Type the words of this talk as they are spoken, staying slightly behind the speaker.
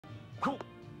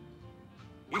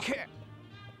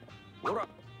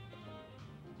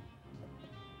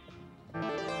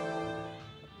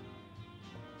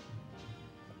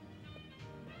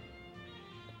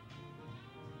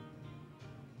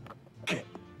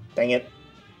Dang it.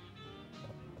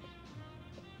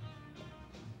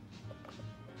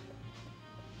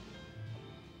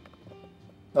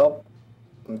 Oh,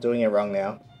 I'm doing it wrong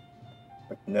now.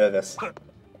 I'm nervous.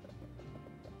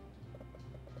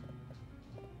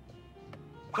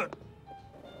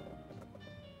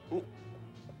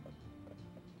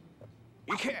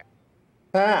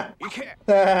 Ah!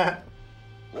 Ah!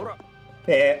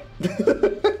 Yeah.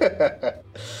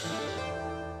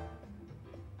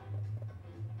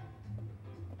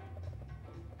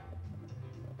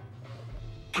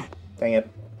 Dang it.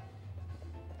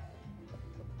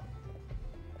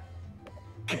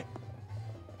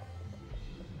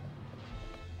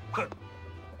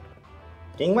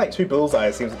 Getting like 2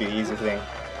 bullseyes seems to be the easiest thing.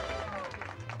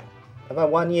 Have I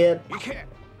won yet?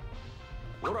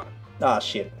 Ah,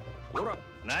 shit.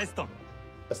 I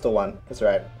still won. That's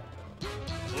right.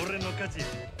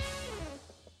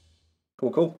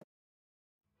 Cool, cool.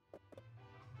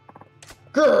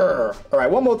 Grrr!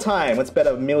 Alright, one more time. Let's bet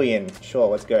 1,000,000. Sure,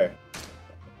 let's go.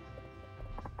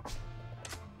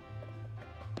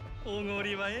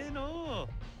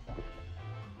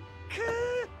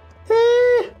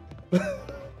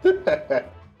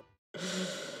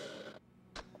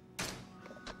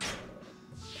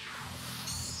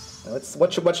 Let's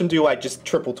watch him do like just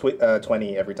triple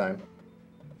 20 every time.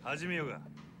 I'm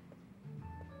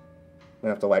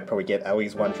gonna have to like probably get at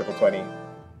least 1 triple 20.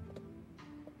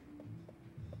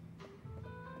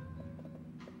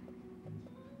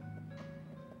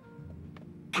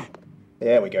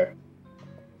 There we go.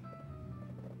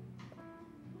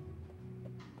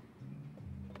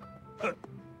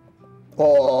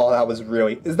 Oh, that was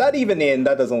really... Is that even in?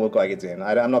 That doesn't look like it's in.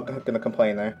 I'm not gonna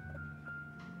complain there.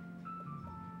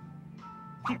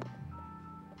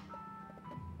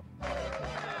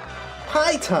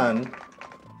 Hi, ton!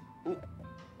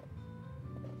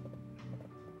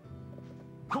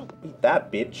 Eat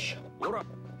that, bitch.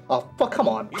 Oh, fuck, come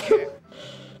on.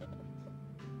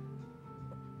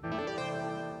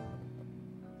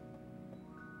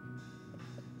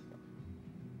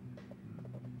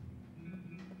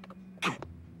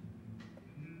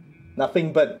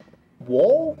 Nothing but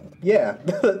wall? Yeah.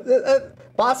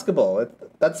 Basketball.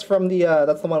 That's from the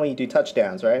that's the one where you do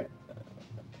touchdowns, right?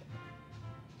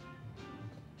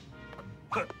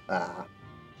 Ah.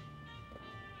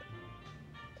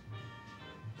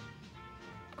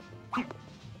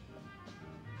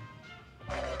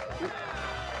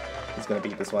 He's gonna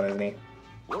beat this one, isn't he?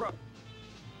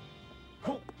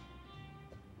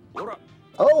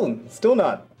 Oh, still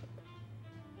not.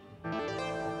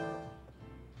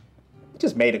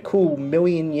 Just made a cool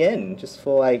 1,000,000 yen just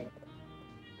for like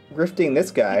grifting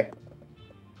this guy.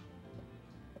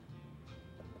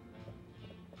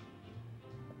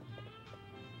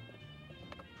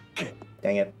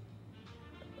 Dang it.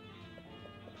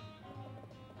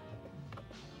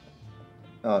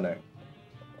 Oh no.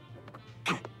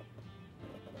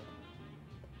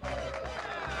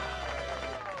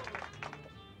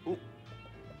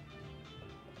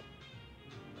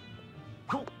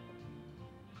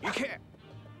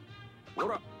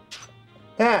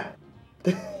 Ah!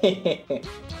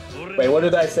 Wait, what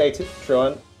did I say to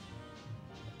Tron?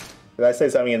 Did I say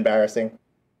something embarrassing?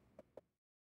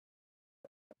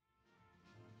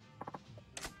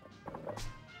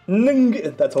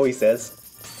 Ning! That's all he says.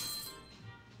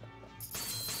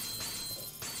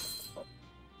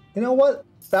 You know what?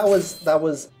 That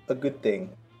was a good thing.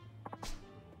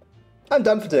 I'm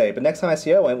done for today, but next time I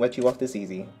see you, I won't let you off this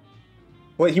easy.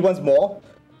 Wait, he wants more?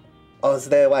 Oh, is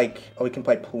there like... Oh, we can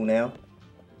play pool now?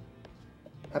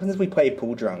 What happens if we play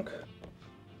pool drunk?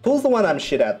 Pool's the one I'm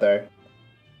shit at, though.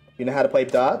 You know how to play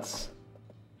darts?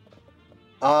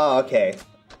 Ah, okay.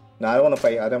 No, I don't want to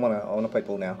play... I want to play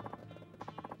pool now.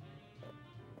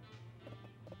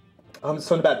 I'm just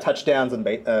talking about touchdowns and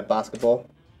basketball.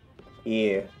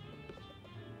 Yeah.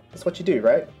 That's what you do,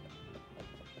 right?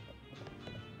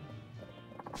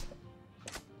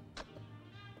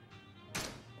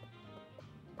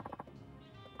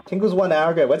 Tingles 1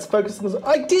 hour ago. Let's focus on this.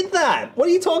 I did that! What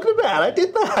are you talking about? I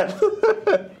did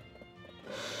that!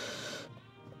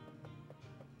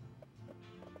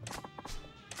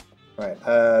 Right,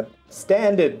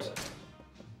 standard.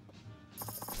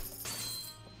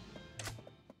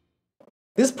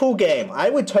 This pool game, I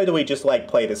would totally just like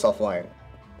play this offline.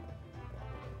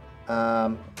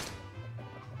 I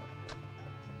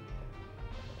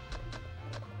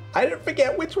don't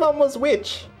forget which one was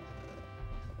which.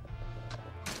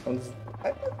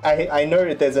 I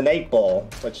know there's an 8-ball.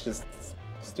 Let's just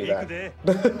do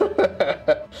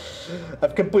that.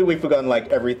 I've completely forgotten like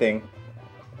everything.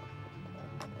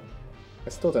 I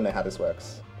still don't know how this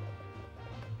works.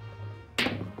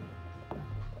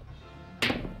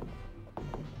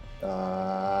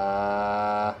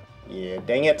 Yeah,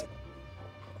 dang it.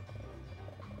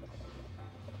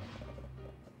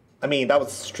 I mean, that was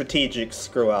a strategic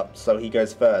screw up, so he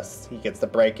goes first. He gets to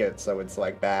break it, so it's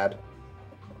like bad.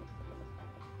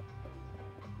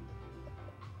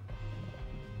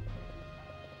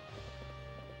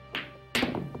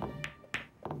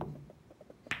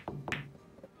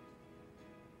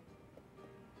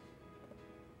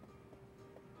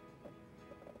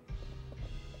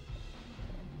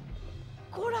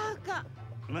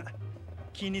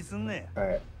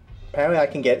 Alright. Apparently I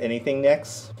can get anything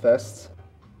next, first.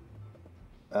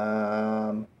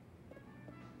 Oh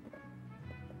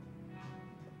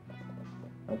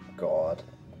god.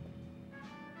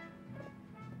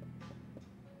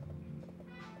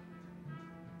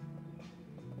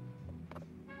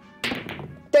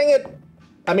 Dang it!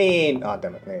 I mean... Oh,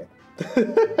 damn it. Dang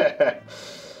it.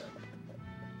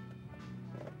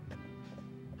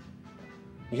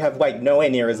 You have, like, nowhere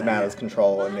near as amount as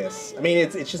control in this. I mean,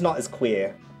 it's just not as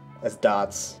clear as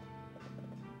darts.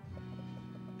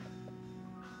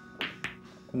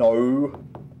 No.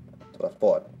 That's what I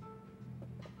thought.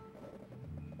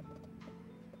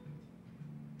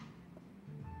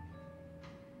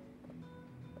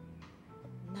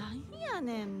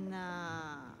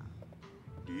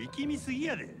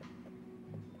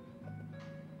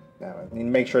 Now, I need to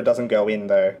make sure it doesn't go in,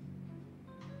 though.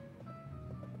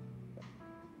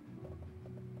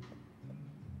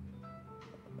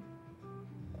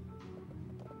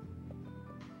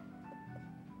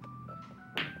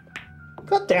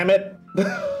 God damn it!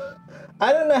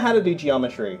 I don't know how to do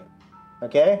geometry.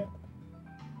 Okay?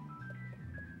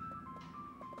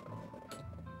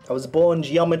 I was born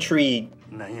geometry.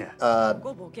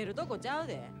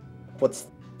 What's...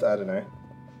 I don't know.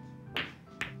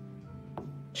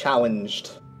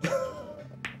 Challenged.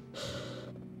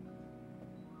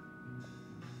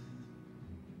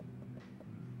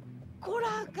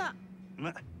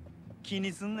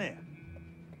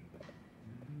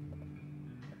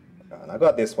 And I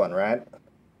got this one, right?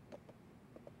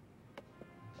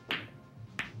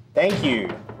 Thank you.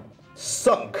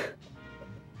 Sunk.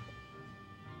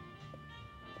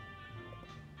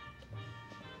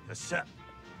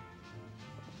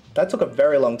 That took a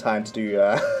very long time to do.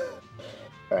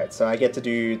 Alright, so I get to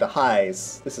do the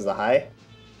highs. This is a high.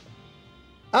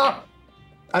 Ah!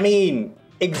 I mean,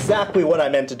 exactly what I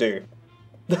meant to do.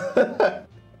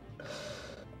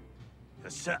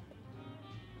 This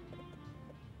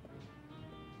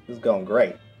is going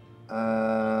great.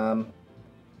 Gotta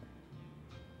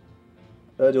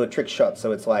do a trick shot,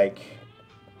 so it's like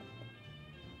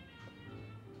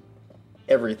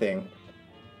everything.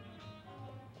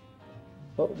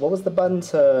 What was the button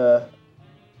to...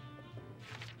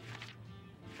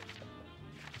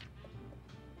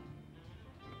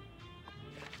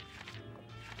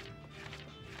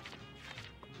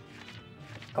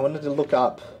 I wanted to look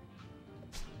up.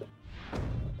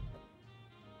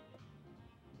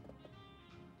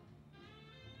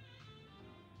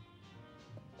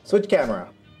 Switch camera.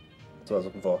 That's what I was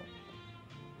looking for.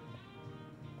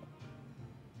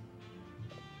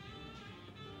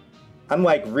 I'm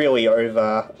like really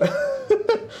over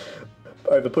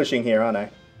over pushing here, aren't I?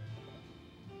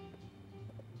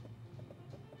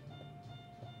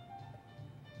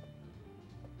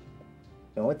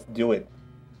 No, let's do it.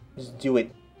 Just do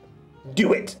it.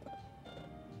 Do it!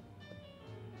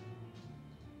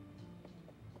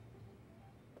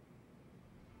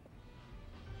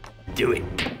 Do it.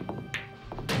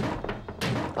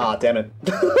 Ah, damn it.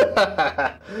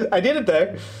 I did it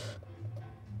though.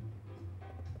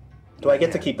 Do I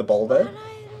get to keep the ball though?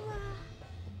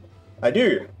 I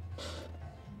do.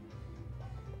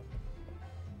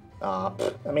 I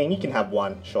mean, you can have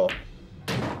one, sure.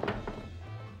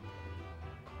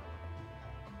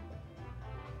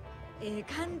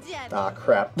 Ah,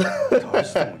 crap.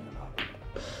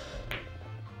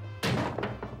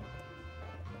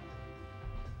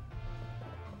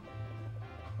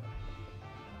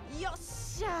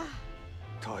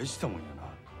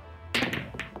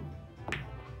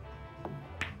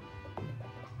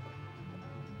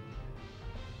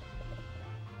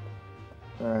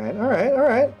 Alright, alright,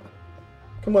 alright.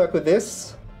 Can work with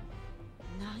this.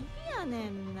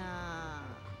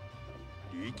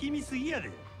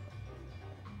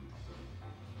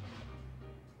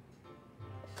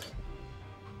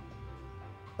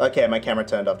 Okay, my camera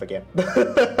turned off again.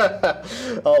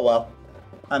 Oh well.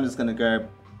 I'm just gonna go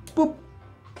boop.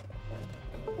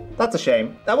 That's a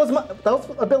shame. That was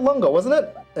a bit longer, wasn't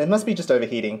it? It must be just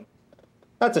overheating.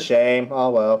 That's a shame.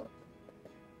 Oh well.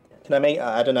 Can I make?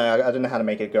 I don't know. I don't know how to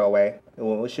make it go away.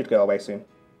 Well, it should go away soon.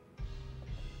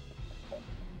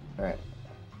 All right.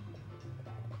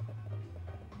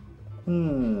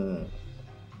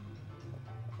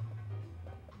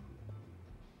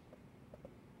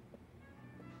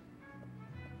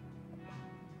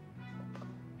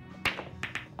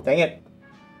 Dang it.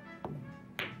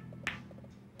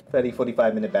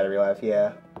 30-45 minute battery life,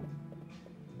 yeah.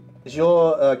 Is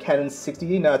your Canon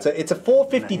 60D? No, it's a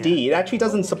 450D. It actually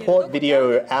doesn't support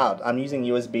video out. I'm using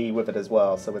USB with it as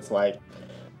well, so it's like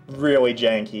really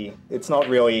janky. It's not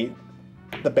really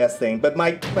the best thing. But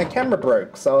my camera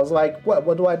broke, so I was like,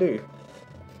 what do I do?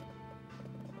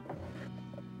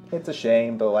 It's a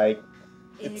shame, but like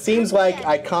it seems like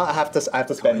I have to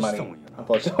spend money,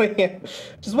 unfortunately.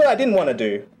 Which is what I didn't want to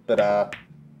do, but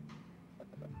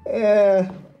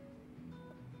yeah.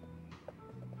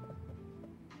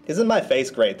 Isn't my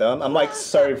face great though? I'm like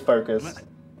so focused.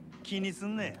 I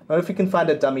wonder if we can find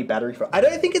a dummy battery for. I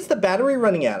don't think it's the battery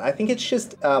running out. I think it's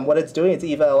just what it's doing. It's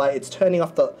either like it's turning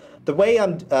off the way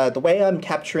I'm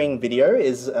capturing video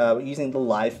is using the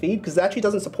live feed because it actually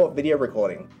doesn't support video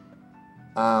recording.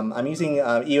 I'm using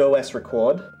EOS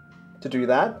Record to do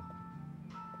that.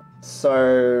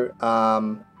 So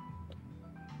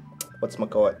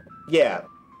whatchamacallit? Yeah,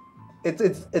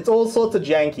 it's all sorts of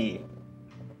janky.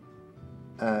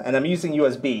 And I'm using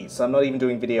USB, so I'm not even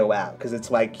doing video out because it's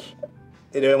like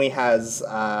it only has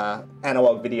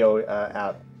analog video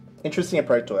out. Interesting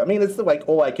approach to it. I mean, it's like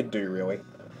all I could do really.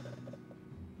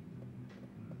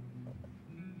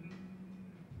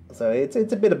 So it's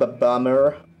a bit of a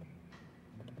bummer.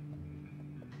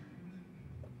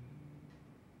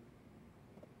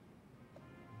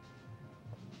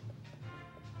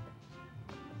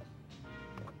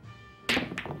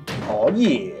 Oh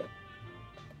yeah.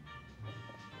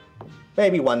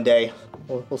 Maybe one day.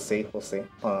 We'll see. We'll see.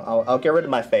 I'll get rid of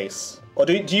my face. Or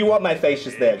do you want my face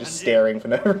just there, just staring for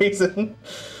no reason?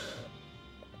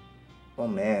 Oh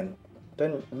man,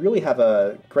 don't really have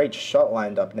a great shot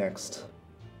lined up next.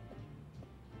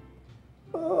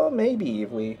 Oh, maybe if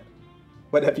we,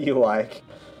 whatever you like.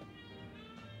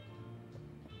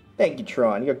 Thank you,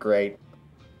 Tron. You're great.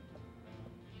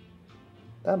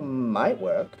 That might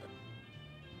work.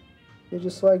 You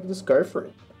just go for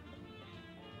it.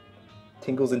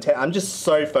 Tingles and I'm just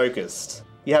so focused.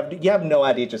 You have no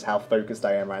idea just how focused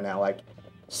I am right now. Like,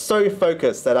 so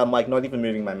focused that I'm like not even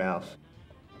moving my mouth.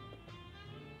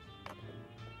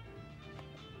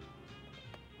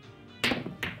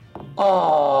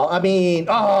 Oh, I mean,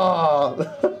 oh.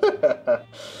 That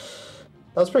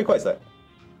was pretty close though.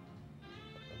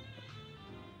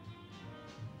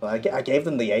 Well, I gave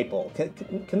them the 8-ball.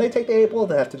 Can they take the 8-ball?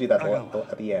 They have to do that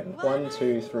at the end. 1,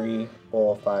 2, 3,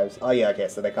 4, 5. Oh yeah, okay,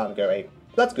 so they can't go 8.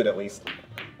 That's good at least.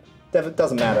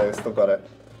 Doesn't matter, they still got it.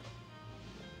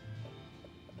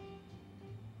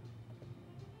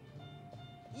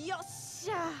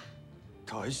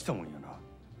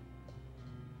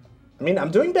 I mean,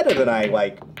 I'm doing better than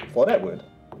I thought I would.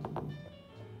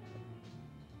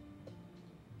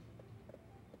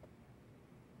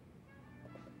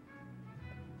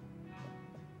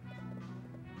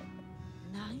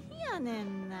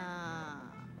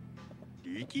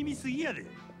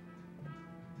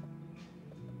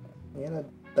 Yeah,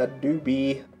 that do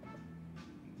be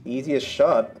the easiest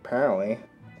shot, apparently.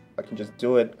 I can just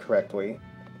do it correctly.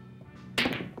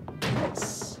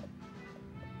 Nice.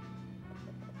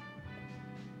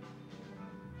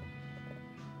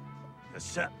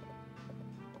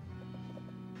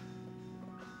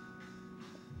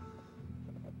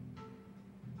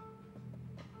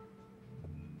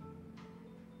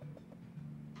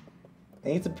 I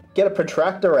need to get a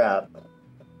protractor out.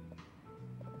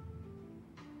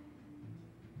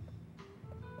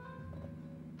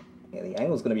 Yeah, the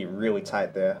angle's gonna be really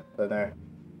tight there. I don't know.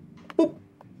 Boop.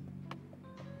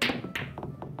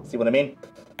 See what I mean?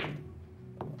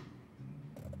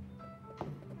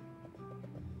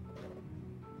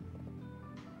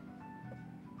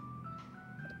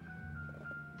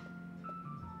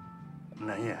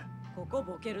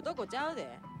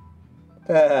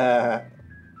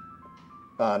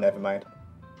 Ah, never mind.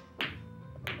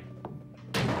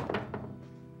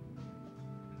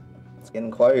 It's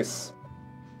getting close.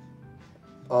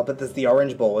 Oh, but there's the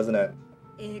orange ball, isn't it?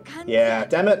 Yeah,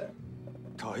 damn it.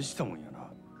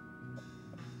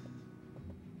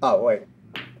 Oh, wait.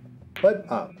 What?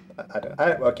 Oh,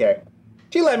 okay.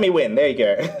 She let me win. There you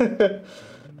go.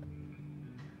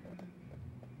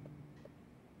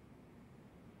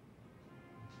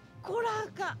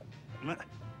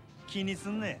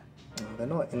 They're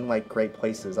not in like great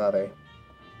places, are they?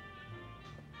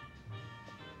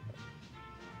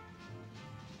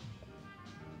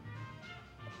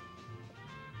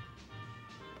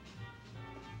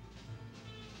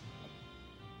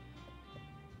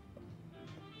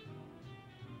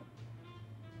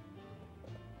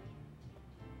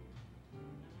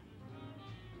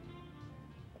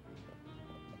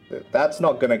 That's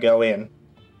not gonna go in.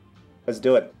 Let's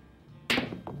do it.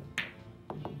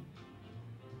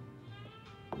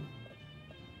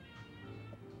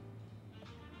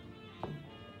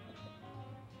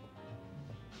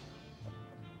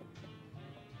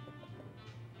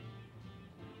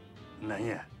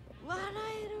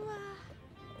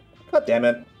 God damn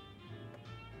it.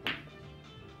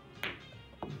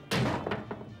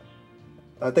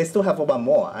 They still have one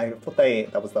more. I thought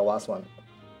that was the last one.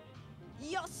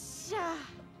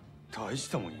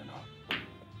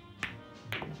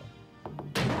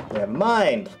 Yeah,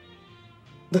 mind.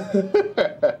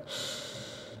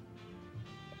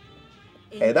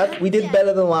 Hey, we did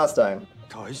better than last time.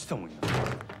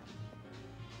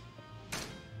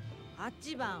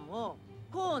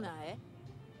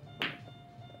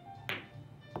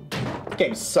 The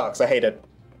game sucks. I hate it.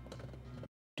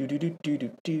 Do do do do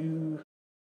do do.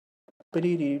 Do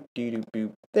do do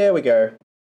do. There we go.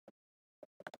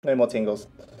 No more tingles.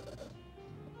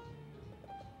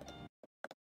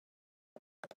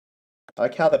 I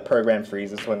like how the program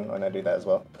freezes when I do that as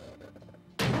well.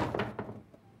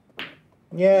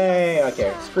 Yay!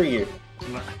 Okay, screw you.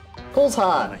 Pulls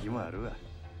hard.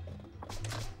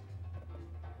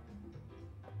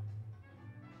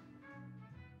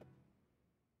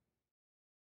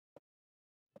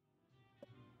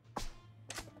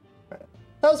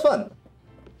 That was fun.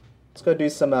 Let's go do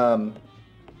some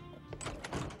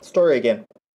story again.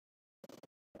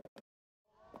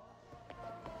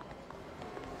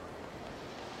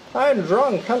 I'm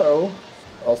drunk, hello.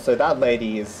 Also, that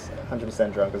lady is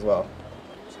 100% drunk as well.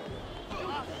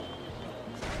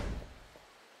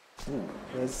 Ooh,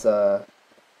 there's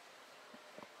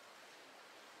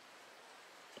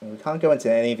we can't go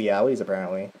into any of the alleys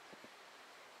apparently.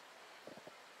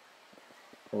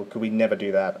 Or could we never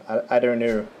do that? I don't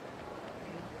know.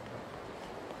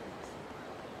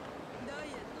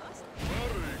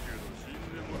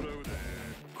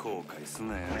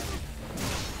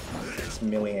 $6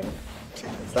 million.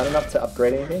 Is that enough to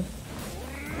upgrade anything?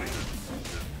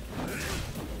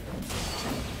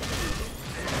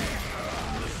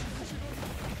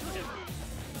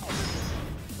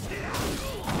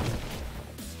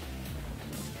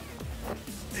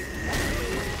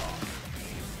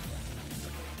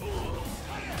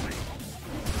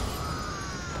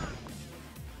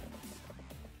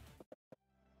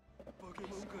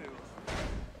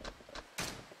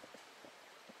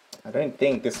 I don't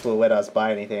think this will let us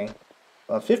buy anything.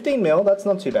 15 mil, that's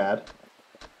not too bad.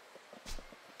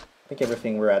 I think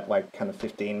everything we're at like kind of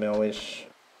 15 mil-ish.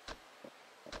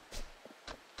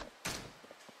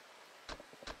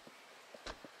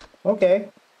 Okay,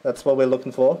 that's what we're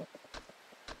looking for.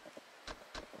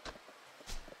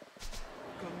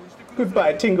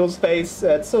 Goodbye, Tingles face.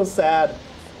 It's so sad.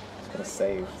 Just gonna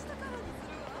save.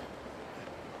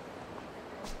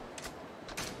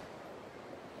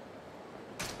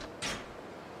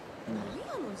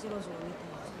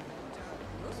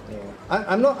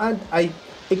 Yeah.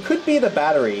 It could be the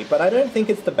battery, but I don't think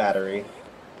it's the battery.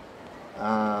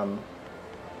 But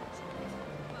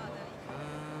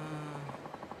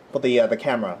the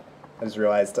camera. I just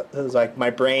realized it was like my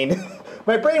brain,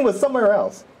 my brain was somewhere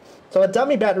else. So a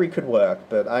dummy battery could work,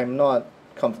 but I'm not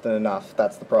confident enough.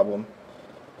 That's the problem.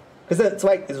 Because it's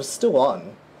like it was still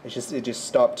on. It just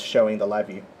stopped showing the live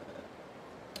view.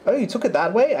 Oh, you took it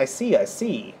that way? I see, I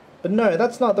see. But no,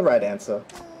 that's not the right answer.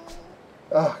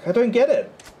 Ugh, I don't get it.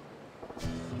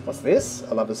 What's this?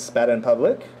 I love to spat in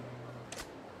public.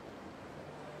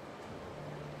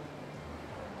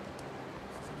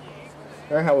 I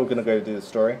don't know how we're gonna go do the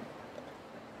story.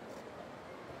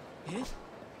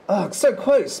 Oh, so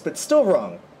close, but still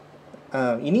wrong.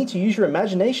 You need to use your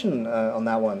imagination on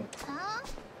that one.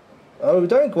 Oh,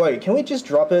 don't gloat. Can we just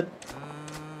drop it?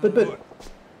 But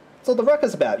that's all the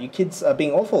ruckus about. You kids are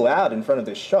being awful loud in front of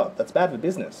this shop. That's bad for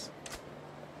business.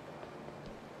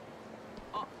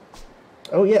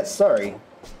 Oh yes, sorry.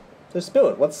 So spill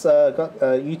it. What's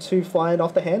got you two flying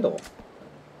off the handle?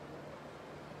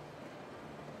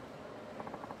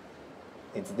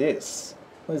 It's this.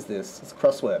 What is this? It's a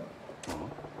crossword.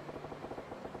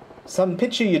 Some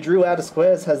picture you drew out of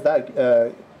squares has that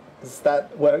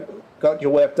got you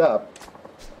worked up.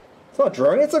 It's not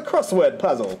drawing, it's a crossword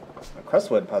puzzle. A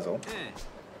crossword puzzle.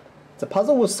 It's a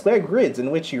puzzle with square grids in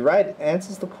which you write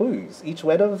answers to clues. Each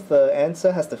letter of the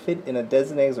answer has to fit in a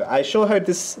designated way. I sure hope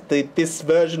this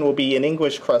version will be an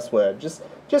English crossword. Just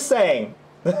saying.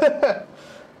 The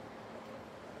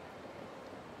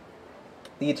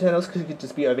Eternals could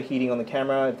just be overheating on the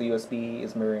camera if the USB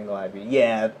is mirroring the live view.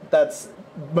 Yeah, that's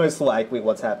most likely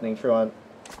what's happening, Tron.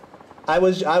 It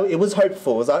was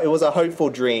hopeful. It was a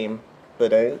hopeful dream,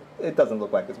 but it doesn't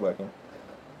look like it's working.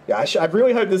 Yeah, I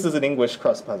really hope this is an English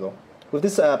cross puzzle. With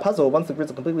this puzzle, once the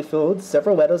grids are completely filled,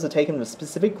 several letters are taken with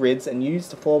specific grids and used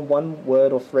to form one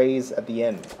word or phrase at the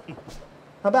end.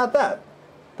 How about that?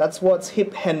 That's what's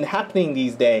hip and happening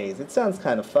these days. It sounds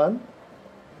kind of fun.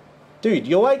 Dude,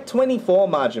 you're like 24,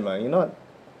 Majima. You're not...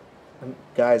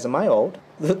 Guys, am I old?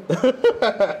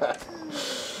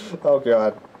 Oh,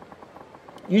 God.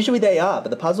 Usually they are,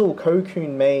 but the puzzle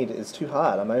Kokun made is too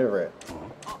hard. I'm over it.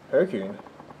 Kokun?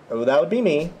 Oh, that would be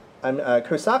me. I'm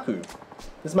Kosaku.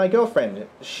 This is my girlfriend,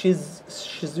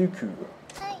 Shizuku.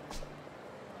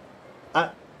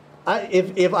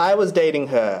 If I was dating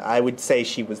her, I would say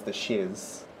she was the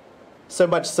shiz. So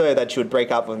much so that she would break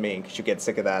up with me because she'd get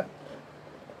sick of that.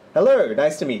 Hello,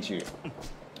 nice to meet you.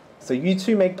 So you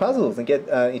two make puzzles and get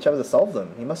each other to solve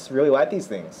them. You must really like these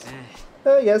things.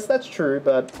 Yes, that's true,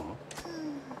 but...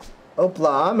 Oh,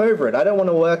 blah, I'm over it. I don't want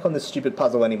to work on this stupid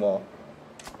puzzle anymore.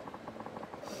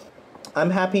 I'm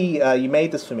happy you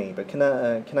made this for me, but can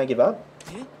I give up?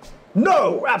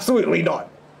 No, absolutely not!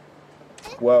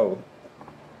 Whoa.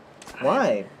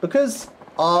 Why? Because...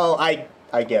 Oh, I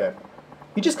get it.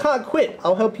 You just can't quit.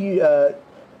 I'll help you, help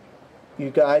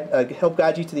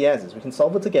guide you to the answers. We can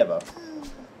solve it together.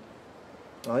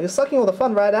 Oh, you're sucking all the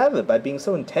fun right out of it by being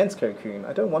so intense, Kokun.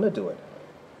 I don't want to do it.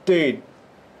 Dude,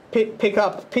 pick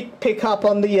up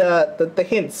on the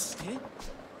hints.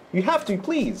 You have to,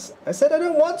 please. I said I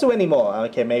don't want to anymore.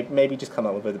 Okay, maybe just come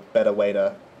up with a better way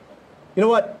to... You know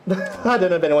what? I don't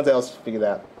know if anyone else figured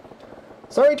out.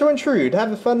 Sorry to intrude.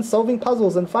 Have fun solving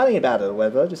puzzles and fighting about it or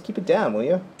whatever. Just keep it down, will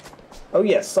you? Oh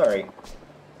yes, sorry.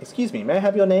 Excuse me, may I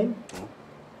have your name?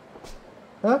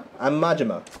 Huh? I'm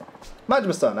Majima.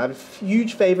 Majima-san, I have a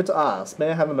huge favor to ask. May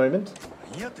I have a moment?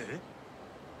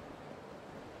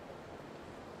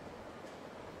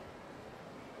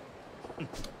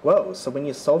 Whoa, so when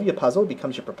you solve your puzzle, it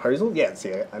becomes your proposal? Yes,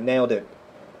 yeah, I nailed it.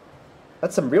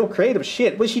 That's some real creative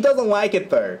shit. Well, she doesn't like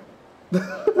it, though.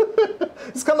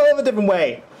 It's come a different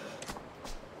way.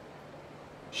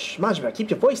 Shh, Majima,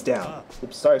 keep your voice down.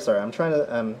 Oops, sorry, I'm trying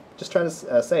to, just trying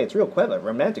to say it's real clever.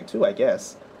 Romantic, too, I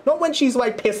guess. Not when she's,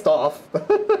 like, pissed off. I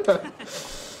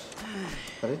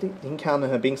didn't count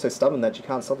on her being so stubborn that she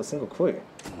can't solve a single clue.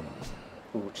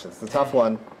 Ooh, that's a tough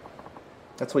one.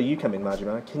 That's where you come in,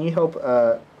 Majima. Can you help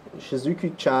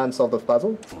Shizuku-chan solve the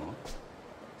puzzle?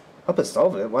 Help her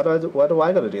solve it? Why do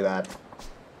I gotta do that?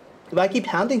 If I keep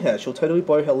hounding her, she'll totally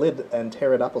blow her lid and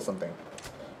tear it up or something.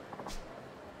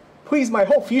 Please, my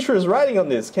whole future is riding on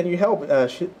this. Can you help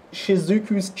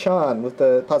Shizuku-chan with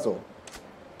the puzzle?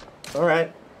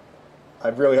 Alright. I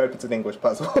really hope it's an English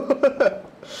puzzle.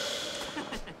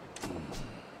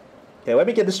 Okay, let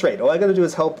me get this straight. All I gotta do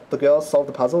is help the girl solve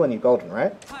the puzzle and you're golden,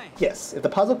 right? Yes. If the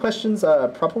puzzle questions are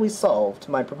properly solved,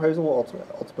 my proposal will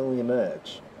ultimately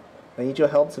emerge. I need your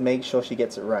help to make sure she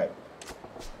gets it right.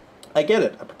 I get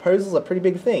it. A proposal's a pretty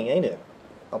big thing, ain't it?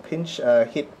 I'll pinch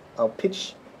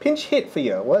hit for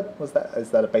you. What was that?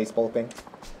 Is that a baseball thing?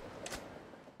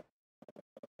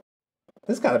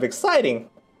 This is kind of exciting.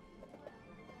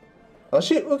 Oh,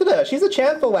 look at her. She's a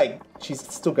champ for, like, she's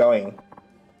still going.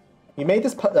 You made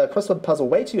this crossword puzzle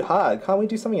way too hard. Can't we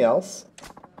do something else?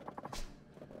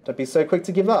 Don't be so quick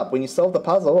to give up. When you solve the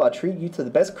puzzle, I'll treat you to the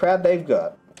best crab they've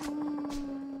got.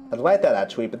 I'd like that,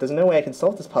 actually, but there's no way I can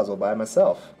solve this puzzle by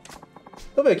myself.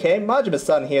 Look, okay,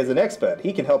 Majima-san here is an expert.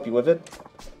 He can help you with it.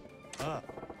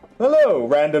 Hello,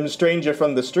 random stranger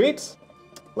from the street.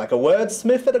 Like a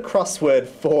wordsmith at a crossword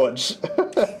forge.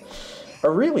 Oh,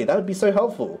 really? That would be so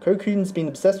helpful. Kokun's been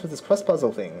obsessed with this cross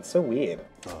puzzle thing. It's so weird.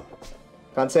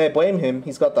 Can't say I blame him.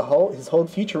 He's got his whole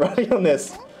future riding on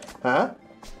this. Huh?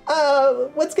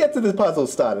 Let's get to this puzzle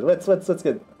started. Let's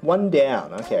get one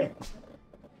down. Okay.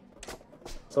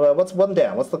 So what's one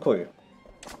down? What's the clue?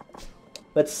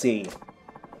 Let's see.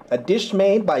 A dish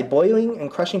made by boiling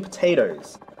and crushing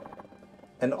potatoes.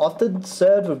 And often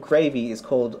served with gravy is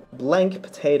called blank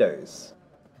potatoes.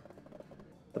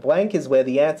 The blank is where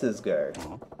the answers go.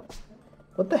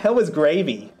 What the hell is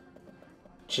gravy?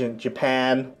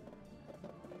 Japan.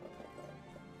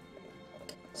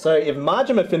 So if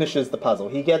Majima finishes the puzzle,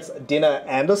 he gets dinner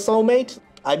and a soulmate.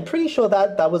 I'm pretty sure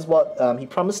that was what he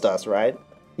promised us, right?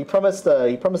 He promised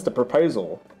a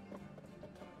proposal.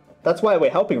 That's why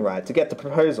we're helping, right? To get the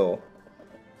proposal.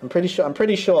 I'm pretty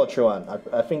sure, Truan.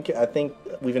 I think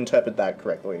we've interpreted that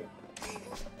correctly.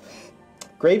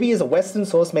 Gravy is a Western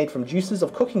sauce made from juices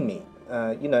of cooking meat.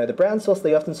 You know, the brown sauce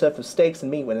they often serve with steaks and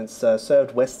meat when it's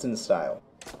served Western style.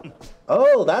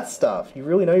 Oh, that stuff. You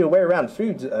really know your way around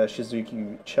food,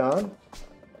 Shizuku-chan.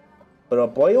 But a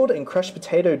boiled and crushed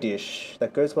potato dish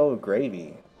that goes well with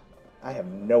gravy. I have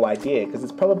no idea, because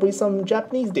it's probably some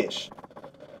Japanese dish.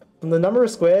 From the number of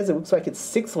squares, it looks like it's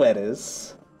 6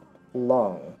 letters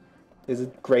long. Is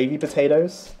it gravy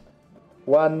potatoes?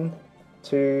 1,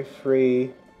 2,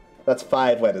 3... That's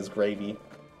 5 letters, gravy.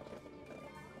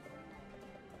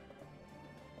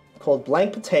 Called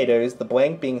blank potatoes, the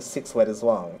blank being 6 letters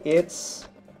long. It's...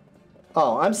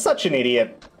 Oh, I'm such an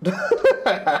idiot.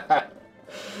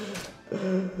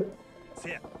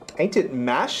 Ain't it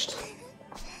mashed?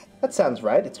 That sounds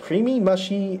right. It's creamy,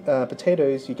 mushy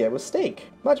potatoes you get with steak.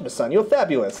 Majima-san, you're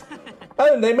fabulous.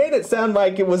 Oh, and they made it sound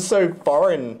like it was so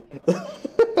foreign.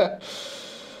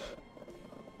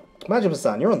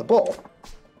 Majima-san, you're on the ball.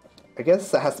 I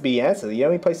guess that has to be the answer. The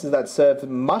only places that serve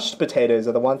mushed potatoes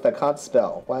are the ones that can't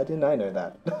spell. Why didn't I know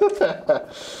that?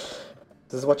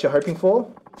 This is what you're hoping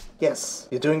for? Yes,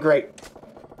 you're doing great.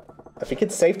 I think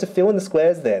it's safe to fill in the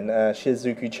squares then,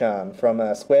 Shizuku-chan.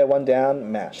 From square 1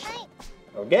 down, mash.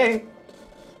 Okay.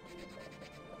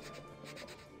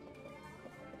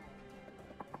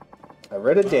 I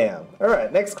wrote it down.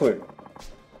 Alright, next clue.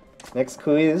 Next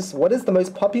clue is, what is the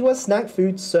most popular snack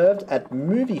food served at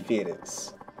movie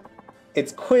theaters?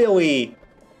 It's clearly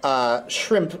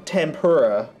shrimp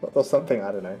tempura or something,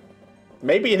 I don't know.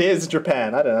 Maybe it is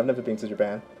Japan, I don't know, I've never been to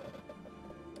Japan.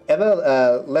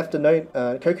 Ever left a note,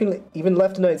 Kokun even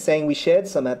left a note saying we shared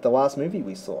some at the last movie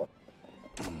we saw.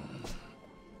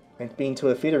 I haven't been to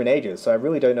a theater in ages, so I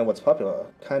really don't know what's popular.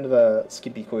 Kind of a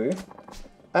skippy clue.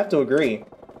 I have to agree.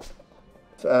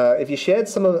 If you shared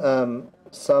some of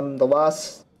the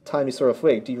last time you saw a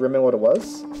flick, do you remember what it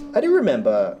was? I do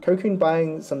remember Kokun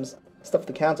buying some stuff at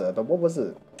the counter, but what was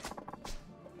it?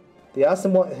 They asked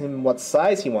him what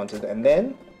size he wanted, and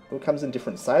then it comes in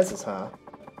different sizes, huh?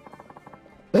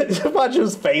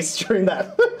 Majima's face during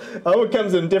that. Oh, it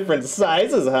comes in different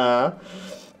sizes, huh?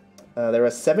 There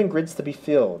are 7 grids to be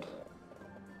filled.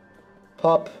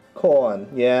 Popcorn.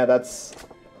 Yeah, that's...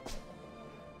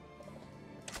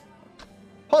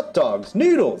 Hot dogs.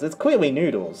 Noodles. It's clearly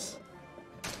noodles.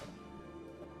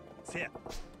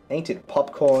 Ain't it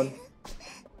popcorn?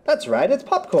 That's right, it's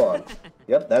popcorn.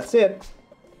 Yep, that's it.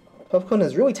 Popcorn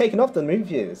has really taken off the movie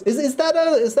theaters. Is that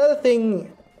a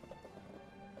thing?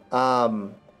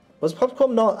 Was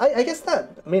popcorn not? I guess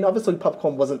that. I mean, obviously,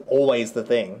 popcorn wasn't always the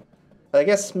thing. I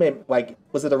guess, maybe, like,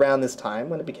 was it around this time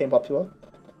when it became popular?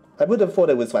 I would have thought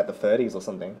it was like the 30s or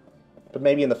something. But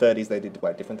maybe in the 30s they did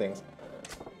like different things.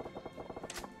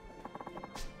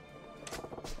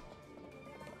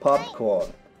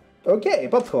 Popcorn. Okay,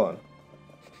 popcorn.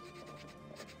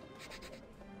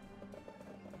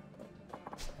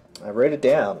 I wrote it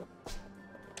down.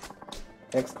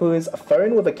 Next clue is a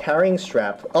phone with a carrying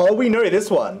strap. Oh, we know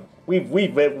this one. We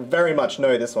very much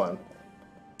know this one.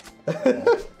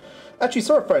 Actually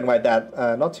saw a phone like that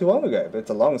not too long ago, but it's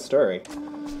a long story.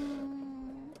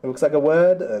 It looks like a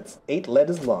word that's 8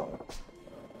 letters long.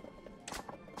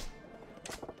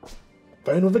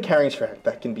 Phone with a carrying strap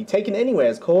that can be taken anywhere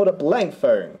is called a blank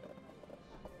phone.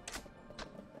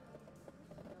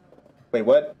 Wait,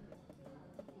 what?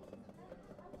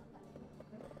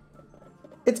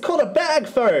 It's called a bag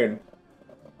phone!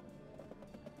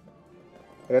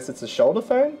 I guess it's a shoulder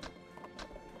phone?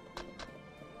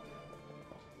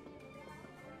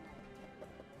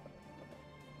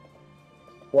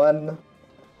 One,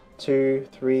 2,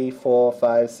 3, 4,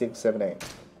 5, 6, 7, 8.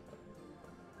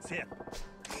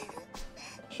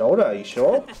 Shoulder, are you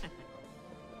sure?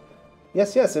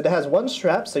 Yes, it has 1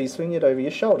 strap, so you swing it over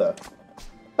your shoulder.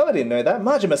 Oh, I didn't know that.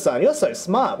 Majima-san, you're so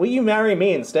smart. Will you marry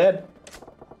me instead?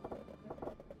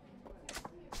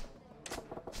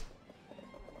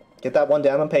 Get that one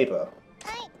down on paper.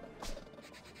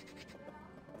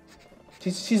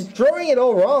 She's drawing it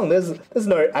all wrong. There's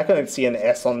no... I can't see an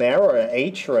S on there, or an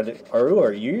H, or an O,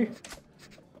 or a U.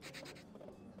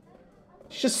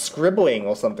 She's just scribbling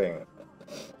or something.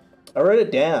 I wrote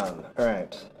it down.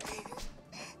 Alright.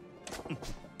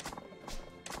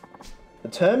 The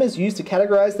term is used to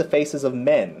categorize the faces of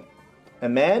men. A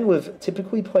man with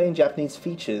typically plain Japanese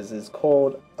features is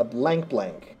called a blank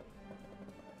blank.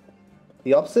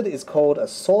 The opposite is called a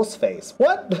sauce face.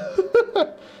 What?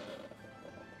 The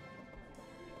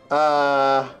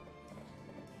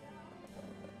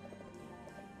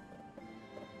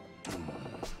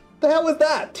hell was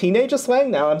that? Teenager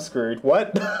slang? Now I'm screwed.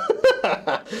 What?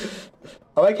 I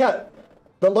like how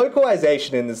The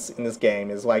localization in this game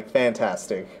is like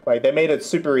fantastic. Like they made it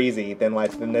super easy. Then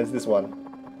there's this one.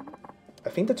 I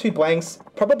think the two blanks,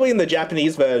 probably in the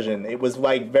Japanese version, it was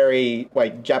like very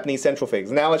like Japanese central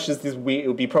figs. Now it's just this weird. It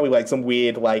would be probably like some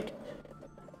weird like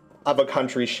other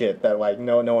country shit that like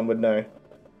no one would know.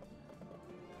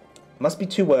 Must be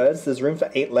 2 words. There's room for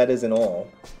 8 letters in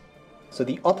all. So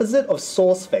the opposite of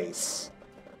sauce face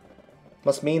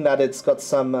must mean that it's got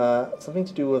some something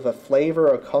to do with a flavor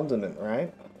or condiment,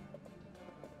 right?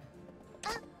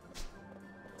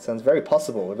 Sounds very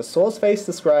possible. If a sauce face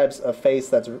describes a face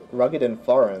that's rugged and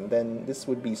foreign, then this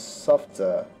would be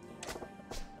softer.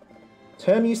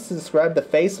 Term used to describe the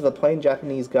face of a plain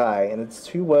Japanese guy, and it's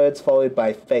 2 words followed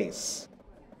by face.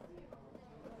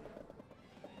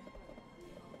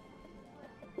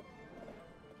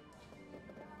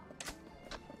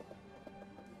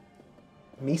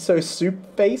 Miso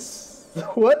soup face?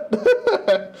 What?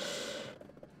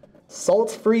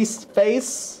 Salt-free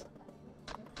face?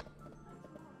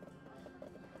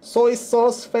 Soy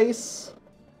sauce face?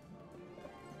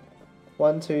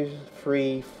 1, 2,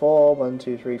 3, 4. 1,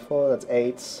 2, 3, 4. That's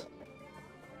 8.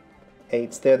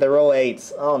 8. They're all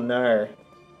 8. Oh no.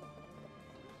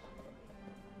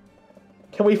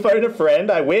 Can we phone a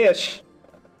friend? I wish.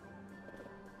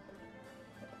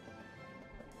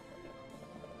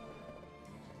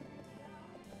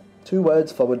 Two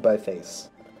words followed by face.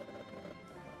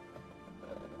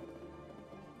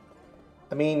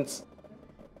 I mean,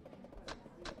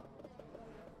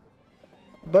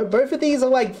 both of these are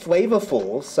like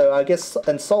flavorful, so I guess,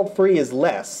 and salt-free is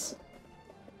less.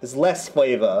 Is less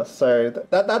flavor, so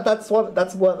that's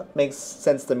what makes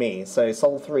sense to me. So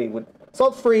salt-free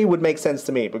would make sense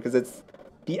to me because it's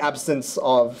the absence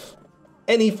of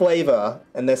any flavor,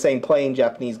 and they're saying plain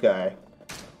Japanese guy.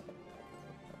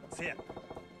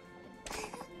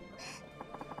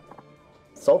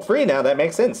 Salt-free now, that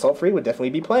makes sense. Salt-free would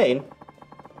definitely be plain.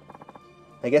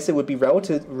 I guess it would be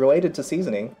related to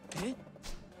seasoning.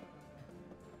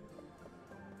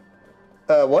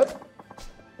 What?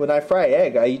 When I fry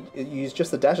egg, I use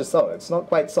just a dash of salt. It's not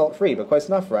quite salt-free, but close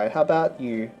enough, right? How about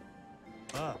you?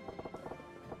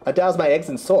 I douse my eggs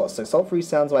in sauce, so salt-free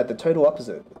sounds like the total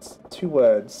opposite. It's 2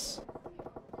 words.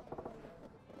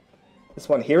 This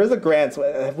one here is a grand...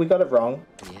 Have we got it wrong?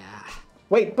 Yeah.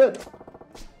 Wait, but...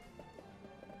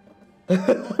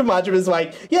 Marjorie is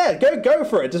like, yeah, go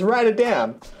for it. Just write it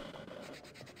down.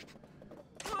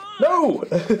 No!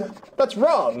 That's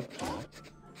wrong.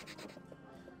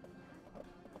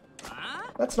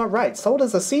 That's not right. Salt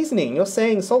is a seasoning. You're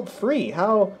saying salt-free.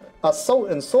 How are salt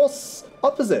and sauce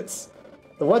opposites?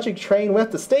 The logic train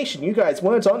left the station. You guys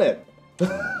weren't on it.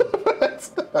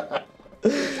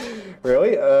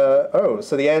 Really? Oh,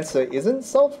 so the answer isn't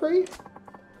salt-free?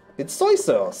 It's soy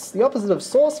sauce. The opposite of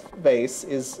sauce face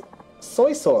is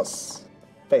soy sauce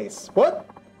face. What?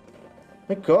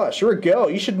 My gosh, you're a girl.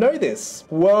 You should know this.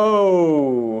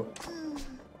 Whoa.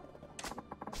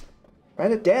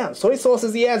 Write it down. Soy sauce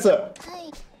is the answer.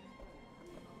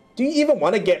 Do you even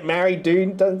want to get married,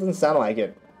 dude? Doesn't sound like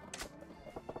it.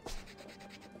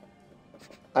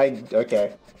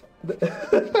 Okay.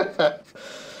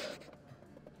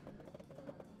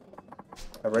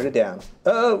 I wrote it down.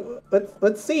 Oh,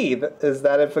 let's see. Is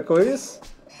that it for clues?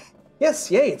 Yes,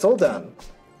 yay, it's all done.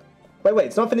 Wait,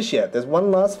 it's not finished yet. There's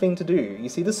one last thing to do. You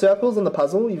see the circles on the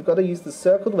puzzle? You've got to use the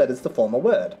circled letters to form a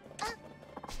word.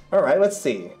 Alright, let's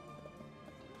see.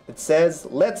 It says,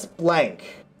 let's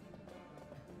blank.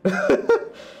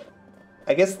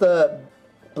 I guess the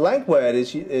blank word I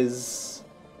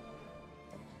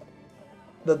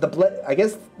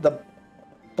guess the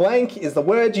blank is the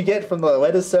word you get from the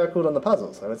letters circled on the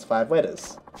puzzle, so it's 5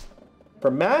 letters.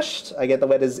 From mashed, I get the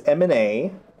letters M and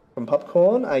A. From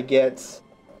popcorn, I get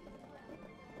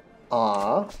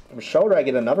R. From shoulder, I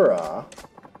get another R.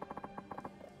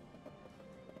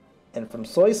 And from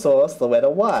soy sauce, the letter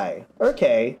Y.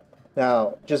 Okay.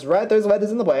 Now, just write those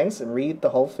letters in the blanks and read the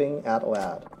whole thing out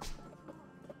loud.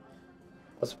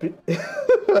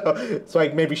 So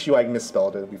maybe she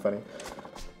misspelled it. It'd be funny.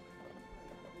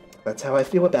 That's how I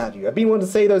feel about you. I've been wanting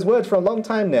to say those words for a long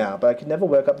time now, but I could never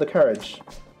work up the courage.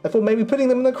 I thought maybe putting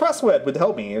them in the crossword would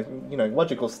help me,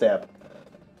 logical step.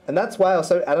 And that's why I was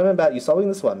so adamant about you solving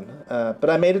this one. But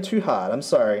I made it too hard. I'm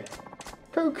sorry.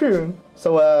 Cocoon.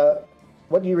 So,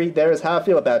 what you read there is how I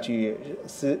feel about you,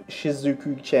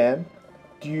 Shizuku-chan.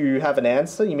 Do you have an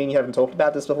answer? You mean you haven't talked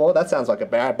about this before? That sounds like a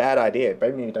bad idea.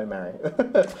 Maybe you don't marry.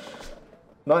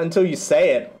 Not until you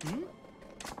say it.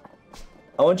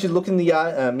 I want you to look in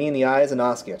the me in the eyes and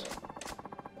ask it.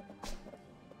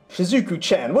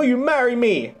 Shizuku-chan, will you marry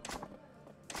me?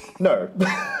 No.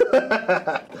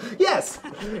 Yes!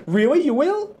 Really, you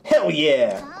will? Hell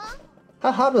yeah!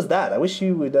 How hard was that? I wish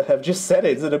you would have just said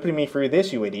it instead of putting me through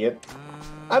this, you idiot.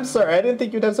 I'm sorry, I didn't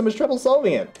think you'd have so much trouble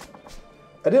solving it.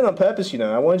 I did it on purpose, you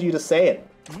know. I wanted you to say it.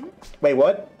 Wait,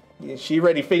 what? She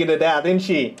already figured it out, didn't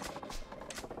she?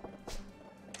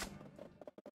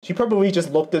 She probably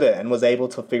just looked at it and was able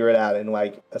to figure it out in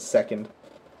like a second.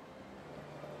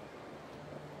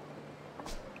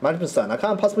 Management-san, I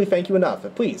can't possibly thank you enough,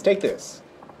 but please, take this.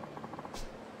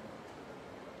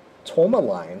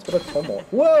 Tourmalines? What are tourmalines?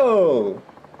 Whoa!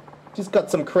 Just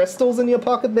got some crystals in your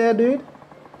pocket there, dude?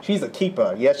 She's a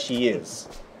keeper. Yes, she is.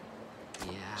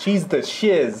 Yeah. She's the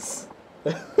shiz.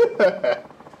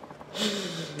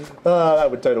 Oh,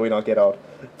 that would totally not get old.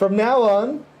 From now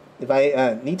on, if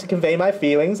I need to convey my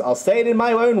feelings, I'll say it in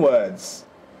my own words.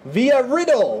 Via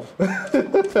riddle!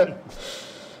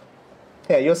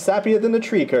 Yeah, you're sappier than a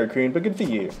tree, Cocoon, but good for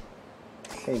you.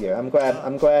 There you go. I'm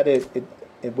glad it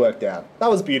worked out. That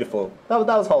was beautiful. That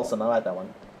was wholesome. I like that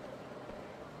one.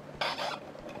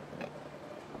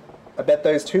 I bet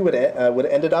those two would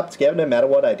ended up together no matter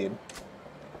what I did.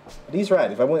 But he's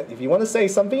right. If you want to say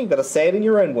something, you gotta say it in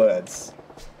your own words.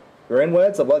 Your own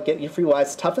words are what get you through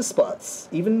life's toughest spots,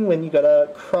 even when you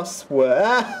gotta cross words.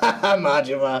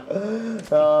 Majima.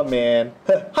 Oh man.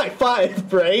 High five,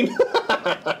 brain.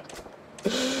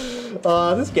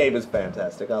 Oh, this game is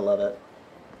fantastic. I love it.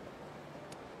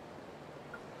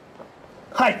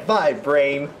 High five,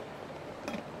 brain.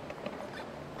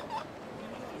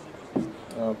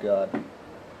 Oh god.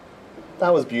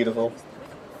 That was beautiful.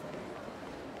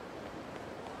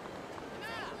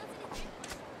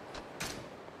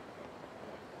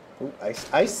 Ooh,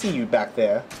 I see you back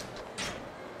there.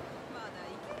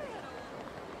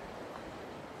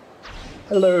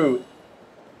 Hello,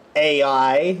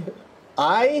 AI.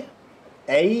 I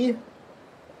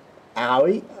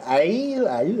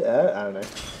don't know.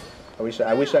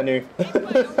 I wish I knew.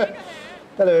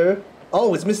 Hello.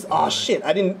 Oh, it's Miss. Oh shit!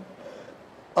 I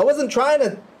wasn't trying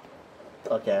to.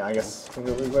 Okay, I guess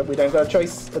we don't got a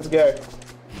choice. Let's go.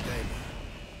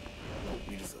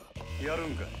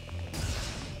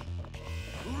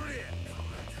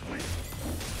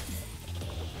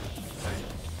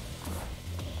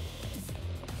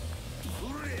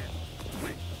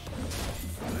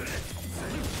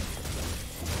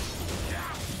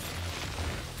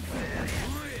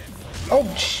 Oh,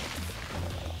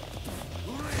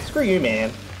 screw you,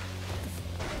 man.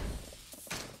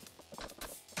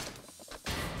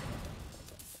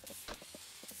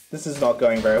 This is not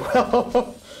going very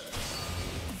well.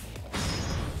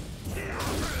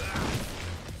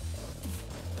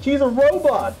 She's a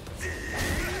robot.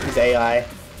 She's AI.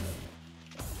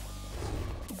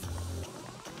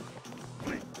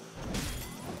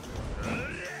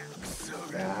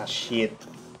 Ah, shit.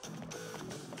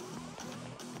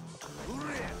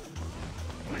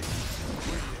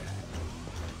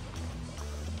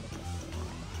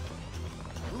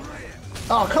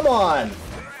 Oh, come on!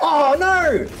 Oh,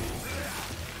 no!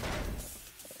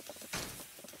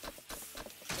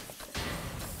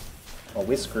 Oh,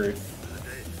 we're screwed.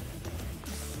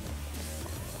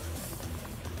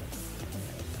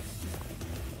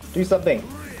 Do something.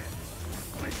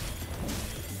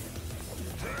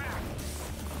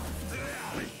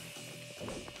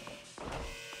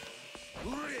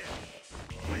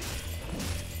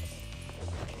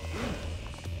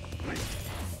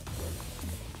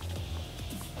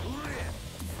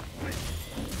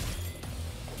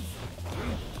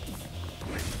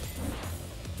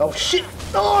 Oh shit!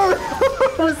 Oh!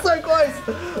 I was so close!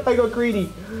 I got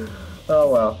greedy.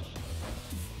 Oh well.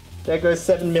 There goes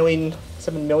 7 million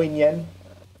yen.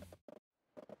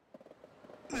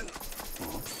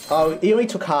 Oh, he only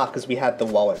took half because we had the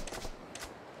wallet.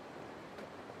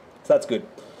 So that's good.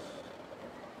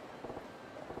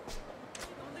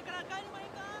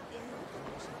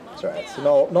 That's alright.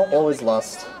 So not all is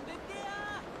lost.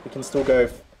 We can still go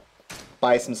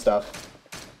buy some stuff.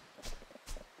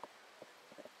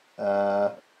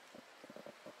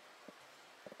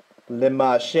 Le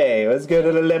Marché. Let's go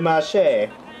to the Le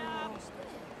Marché.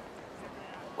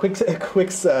 Quick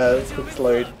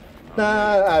load. Nah,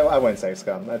 I won't say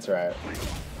scum. That's right.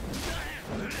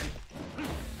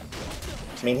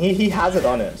 I mean, he has it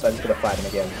on him, so I just gotta fight him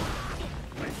again.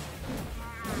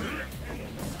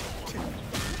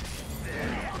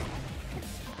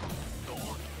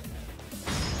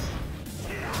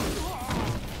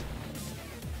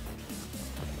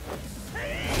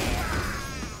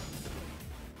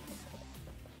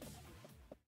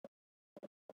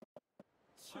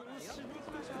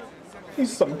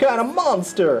 He's some kind of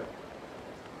monster!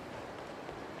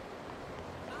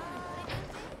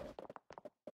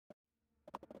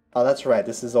 Oh, that's right.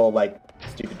 This is all like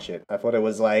stupid shit. I thought it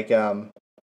was like the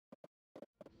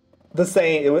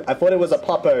same. I thought it was a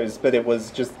Poppos, but it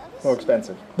was just more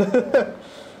expensive.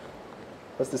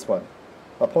 What's this one?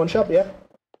 A pawn shop, yeah.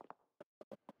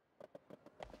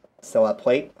 Sell our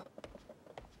plate.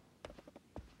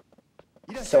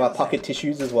 Sell our pocket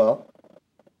tissues as well.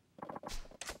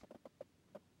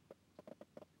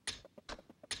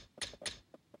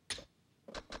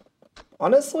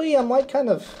 Honestly, I'm like kind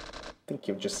of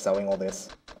thinking of just selling all this.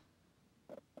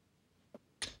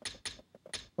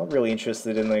 Not really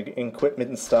interested in the equipment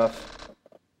and stuff.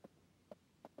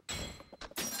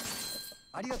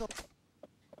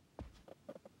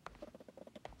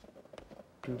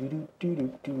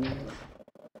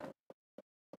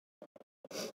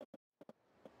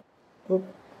 Oop.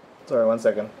 Sorry, 1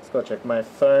 second. Let's go check my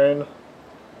phone.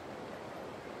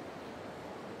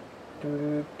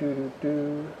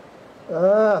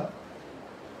 Ah!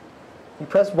 You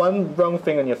press one wrong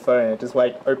thing on your phone, it just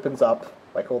like opens up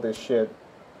like all this shit.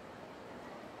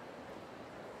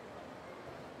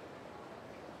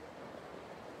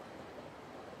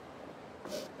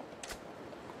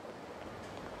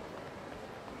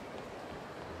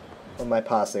 What am I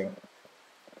passing?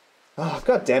 Oh,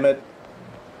 god damn it.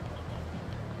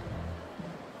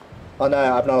 Oh no,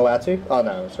 I'm not allowed to? Oh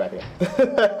no, it's right here.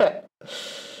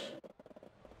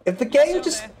 If the game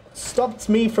just stopped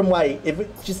me from like, if it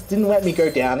just didn't let me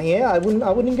go down here, I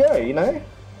wouldn't go, you know?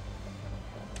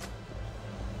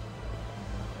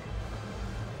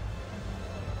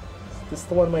 Is this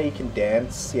the one where you can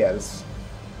dance? Yeah, this.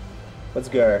 Let's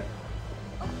go.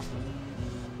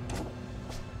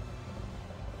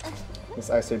 This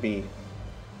ISOB.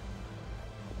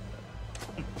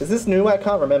 Is this new? I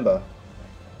can't remember.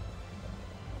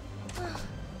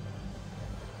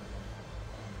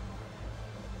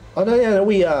 Oh no, yeah,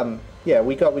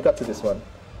 we got to this one.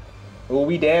 Well,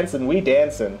 we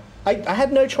dancing. I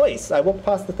had no choice. I walked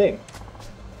past the thing.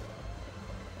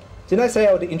 Didn't I say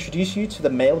I would introduce you to the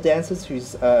male dancers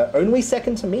who's only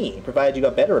second to me, provided you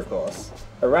got better, of course.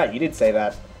 Oh right, you did say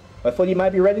that. I thought you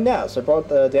might be ready now, so I brought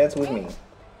the dancer with me.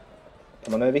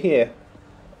 Come on over here.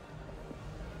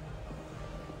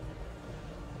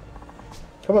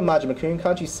 Come on, Majima-kun,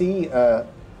 can't you see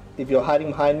if you're hiding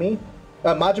behind me?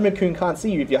 Majima-kun can't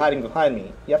see you if you're hiding behind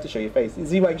me. You have to show your face.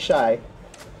 Is he like shy?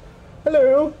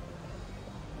 Hello!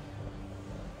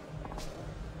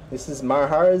 This is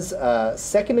Marahara's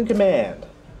second in command.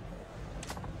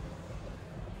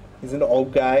 He's an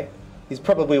old guy. He's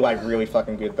probably like really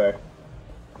fucking good though.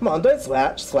 Come on, don't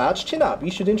slouch, chin up.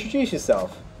 You should introduce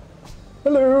yourself.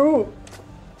 Hello!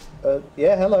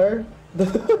 Yeah, hello.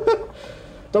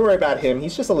 Don't worry about him,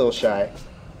 he's just a little shy.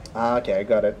 Ah, okay, I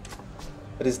got it.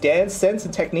 But his dance sense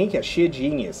and technique are sheer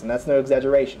genius, and that's no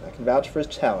exaggeration. I can vouch for his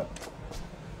talent.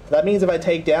 That means if I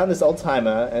take down this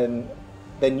old-timer, and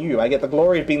then you, I get the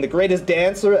glory of being the greatest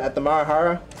dancer at the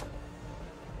Marahara.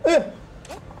 The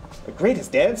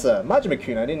greatest dancer?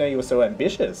 Majima-kun, I didn't know you were so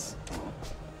ambitious.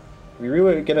 If you're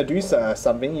really gonna do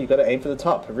something, you gotta aim for the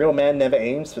top. A real man never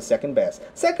aims for second best.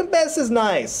 Second best is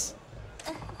nice!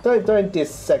 Don't diss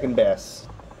second best.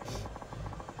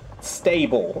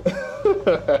 Stable.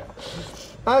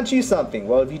 Aren't you something?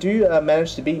 Well, if you do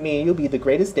manage to beat me, you'll be the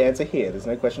greatest dancer here. There's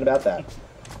no question about that.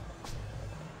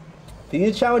 For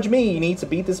you to challenge me, you need to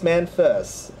beat this man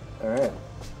first. Alright,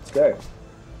 let's go.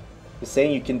 You're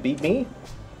saying you can beat me?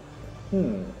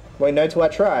 Won't know till I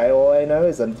try. All I know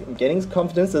is I'm getting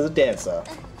confidence as a dancer.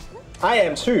 I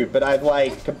am too, but I've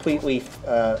like completely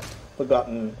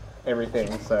forgotten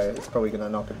everything, so it's probably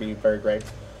not gonna be very great.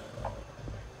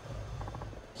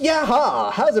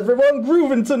 Yaha! How's everyone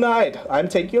grooving tonight? I'm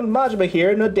taking Majima here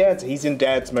in a dance. He's in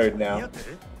dance mode now.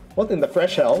 What in the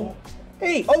fresh hell?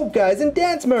 Hey, old guy's in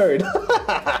dance mode!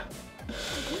 I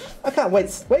can't wait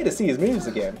to see his moves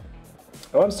again.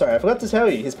 Oh, I'm sorry, I forgot to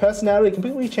tell you. His personality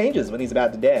completely changes when he's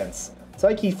about to dance. It's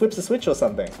like he flips a switch or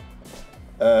something.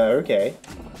 Okay.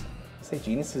 I say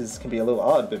geniuses can be a little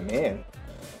odd, but man.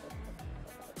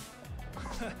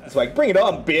 It's like, bring it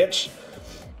on, bitch!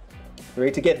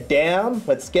 Ready to get down?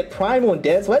 Let's get primal and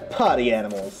dance like party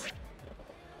animals.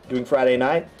 Doing Friday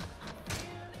night?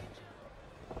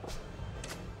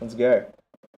 Let's go.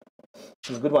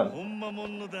 This is a good one.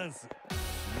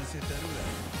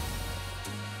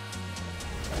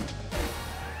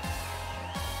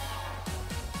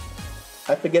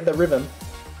 I forget the rhythm.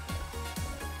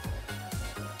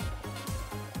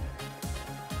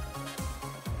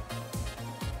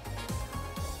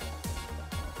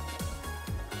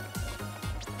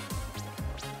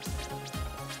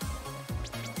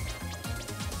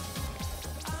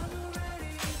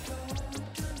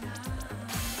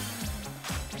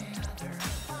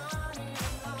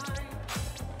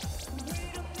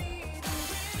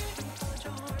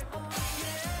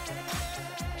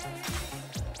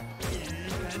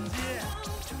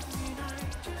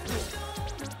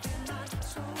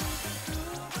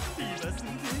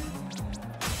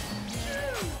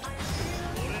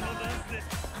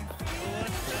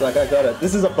 Like, I got it.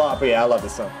 This is a bop, yeah, I love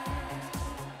this song.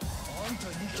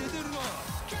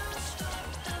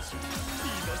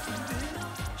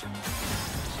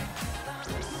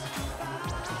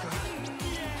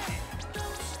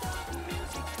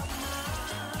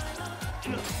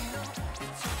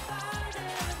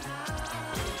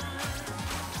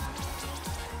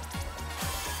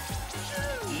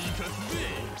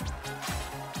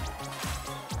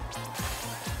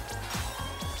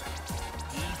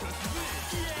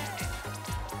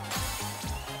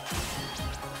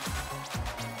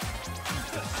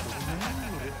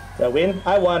 Did I win?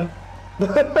 I won.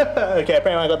 Okay,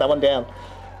 apparently I got that one down.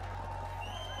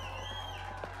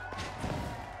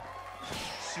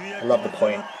 I love the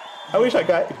point. I wish I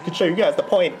could show you guys the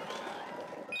point.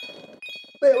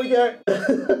 There we go.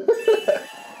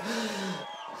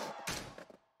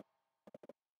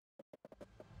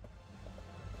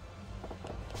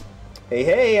 Hey,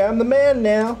 hey, I'm the man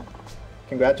now.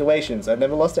 Congratulations, I've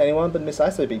never lost to anyone but Miss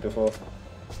Isobeat before.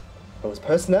 But his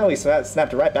personality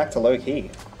snapped right back to low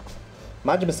key.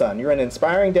 Majima-san, you're an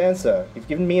inspiring dancer. You've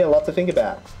given me a lot to think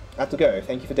about. I have to go.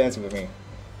 Thank you for dancing with me.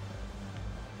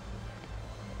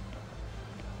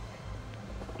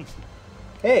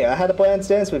 Hey, I had a planned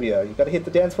dance with you. You gotta hit the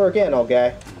dance floor again, old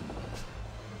guy.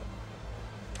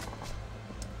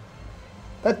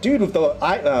 That dude with the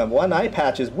one eye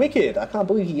patch is wicked. I can't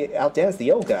believe he outdanced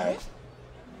the old guy.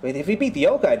 Wait, if he beat the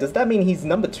old guy, does that mean he's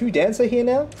number 2 dancer here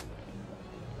now?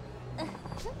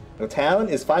 Your talent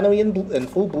is finally in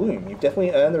full bloom. You've definitely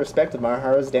earned the respect of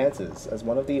Marahara's dancers as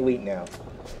one of the elite now.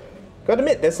 Gotta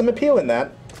admit, there's some appeal in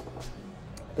that.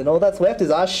 Then all that's left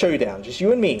is our showdown, just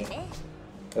you and me.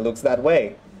 It looks that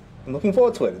way. I'm looking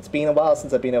forward to it. It's been a while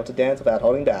since I've been able to dance without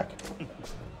holding back.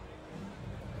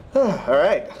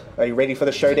 Alright, are you ready for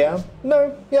the showdown?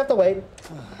 No, you have to wait.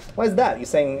 Why is that? You're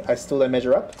saying I still don't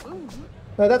measure up?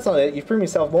 No, that's not it. You've proven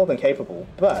yourself more than capable.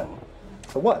 But,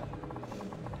 for what?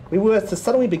 We were to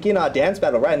suddenly begin our dance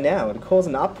battle right now. It would cause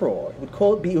an uproar.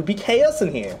 It would be chaos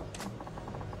in here.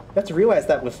 You have to realize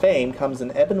that with fame comes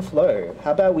an ebb and flow.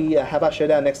 How about we have our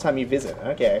showdown next time you visit?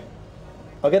 Okay.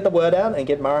 I'll get the word out and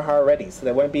get Marahara ready, so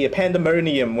there won't be a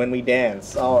pandemonium when we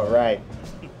dance. All right.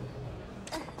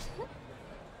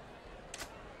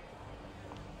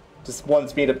 Just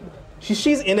wants me to...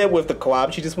 She's in it with the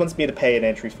club. She just wants me to pay an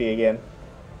entry fee again.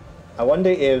 I wonder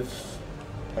if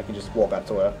I can just walk up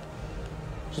to her.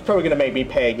 She's probably gonna make me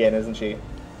pay again, isn't she?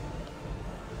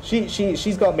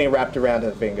 She's got me wrapped around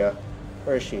her finger.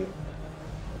 Where is she?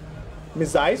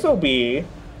 Miss Isobe.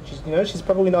 She's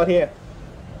probably not here.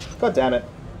 God damn it.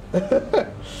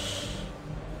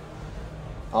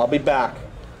 I'll be back.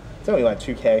 It's only like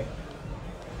 2K.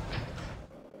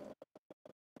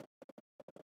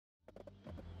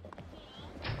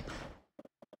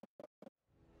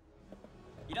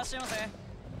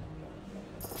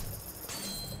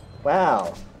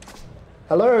 Wow.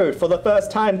 Hello, for the first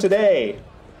time today.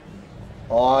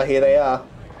 Oh, here they are.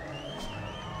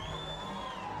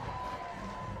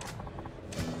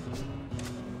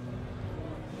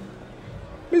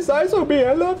 Miss Isobe,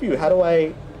 I love you. How do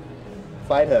I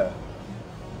fight her?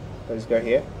 Do I just go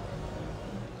here?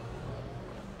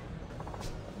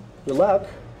 Good luck.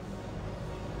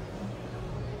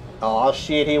 Oh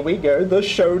shit, here we go. The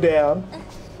showdown.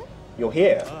 You're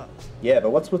here. Yeah, but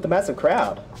what's with the massive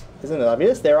crowd? Isn't it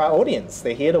obvious? They're our audience.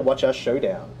 They're here to watch us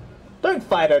showdown. Don't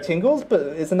fight her, Tingles, but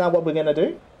isn't that what we're gonna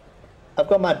do? I've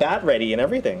got my bat ready and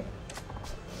everything.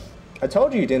 I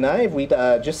told you, didn't I? If we'd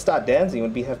just start dancing, it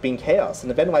would have been chaos. An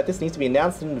event like this needs to be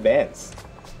announced in advance.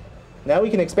 Now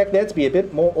we can expect there to be a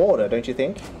bit more order, don't you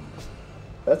think?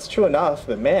 That's true enough,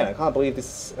 but man, I can't believe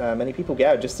this many people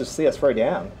gathered just to see us throw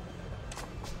down.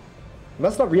 You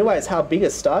must not realize how big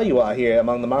a star you are here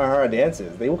among the Marahara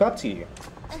dancers. They look up to you.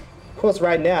 Of course,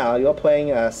 right now, you're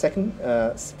playing second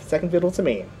fiddle to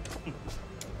me.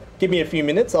 Give me a few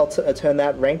minutes, I'll turn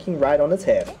that ranking right on its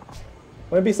head.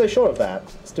 Won't be so short of that.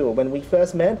 Still, when we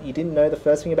first met, you didn't know the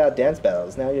first thing about dance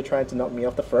battles. Now you're trying to knock me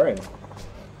off the throne.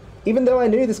 Even though I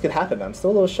knew this could happen, I'm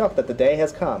still a little shocked that the day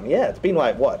has come. Yeah, it's been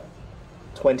like, what,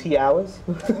 20 hours?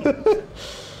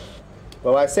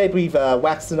 Well, I said we've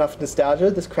waxed enough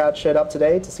nostalgia. This crowd showed up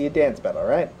today to see a dance battle,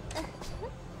 right?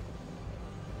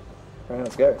 Alright,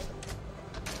 let's go.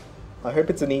 I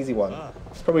hope it's an easy one.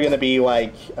 It's probably going to be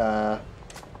like...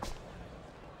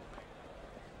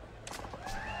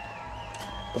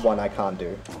 the one I can't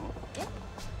do.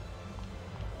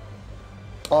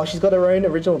 Oh, she's got her own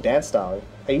original dance style.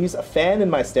 I use a fan in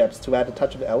my steps to add a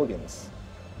touch of elegance.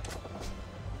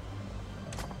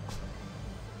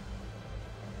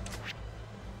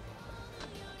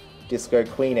 Disco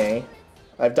Queen, eh?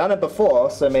 I've done it before,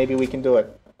 so maybe we can do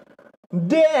it.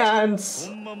 Dance!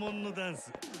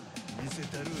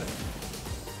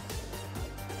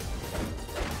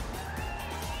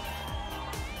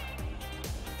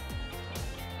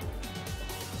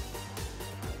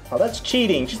 Oh, that's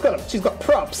cheating. She's got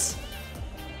props.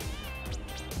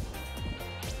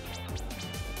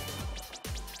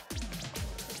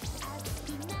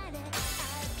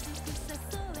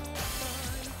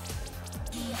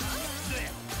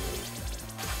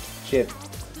 Shit.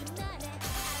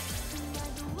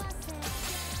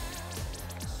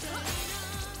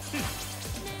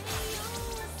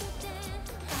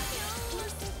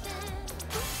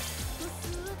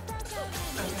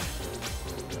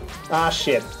 Ah,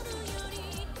 shit.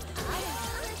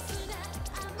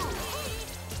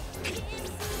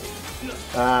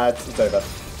 Ah, it's over.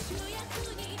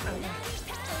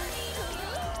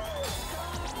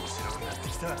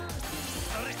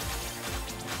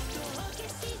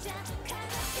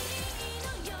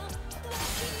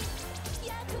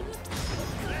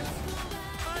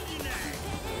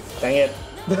 Dang it.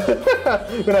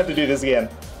 We're gonna have to do this again.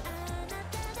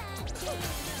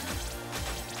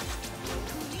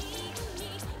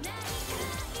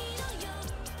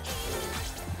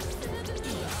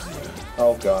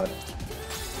 Oh god.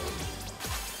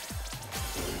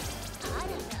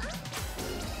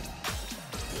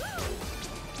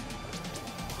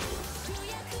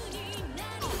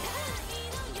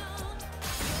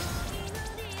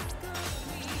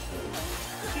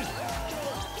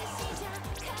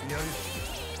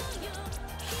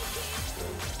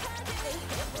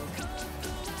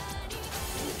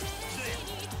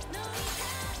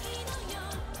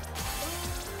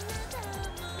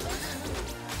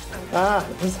 Ah,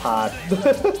 this is hard.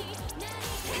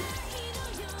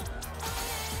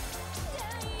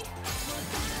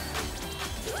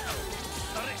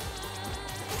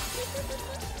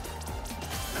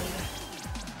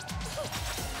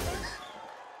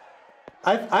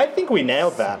 I think we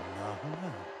nailed that.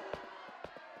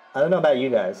 I don't know about you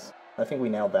guys. I think we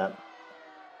nailed that.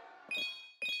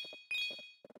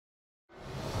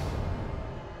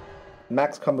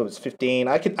 Max combo was 15.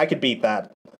 I could beat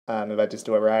that if I just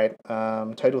do it right.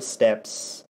 Total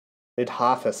steps. Did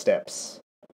half her steps.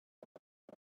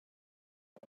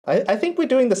 I think we're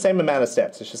doing the same amount of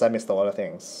steps. It's just I missed a lot of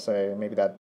things. So maybe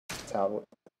that's how it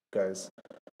goes.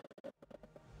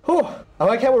 Whew. I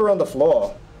like how we're on the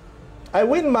floor. I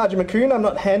win, Margie I'm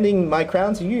not handing my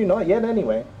crown to you. Not yet,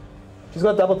 anyway. She's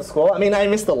got double the score. I mean, I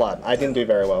missed a lot. I didn't do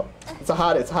very well. It's a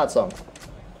hard song.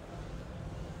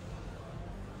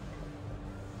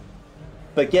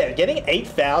 But yeah, getting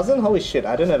 8,000? Holy shit,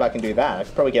 I don't know if I can do that. I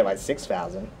could probably get like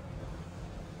 6,000.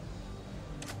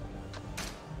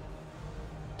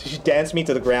 She danced me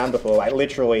to the ground before, like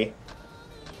literally.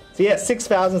 So yeah,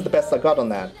 6,000 is the best I got on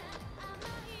that.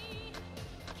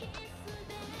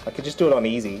 I could just do it on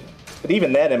easy. But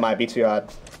even then, it might be too hard.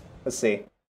 Let's see.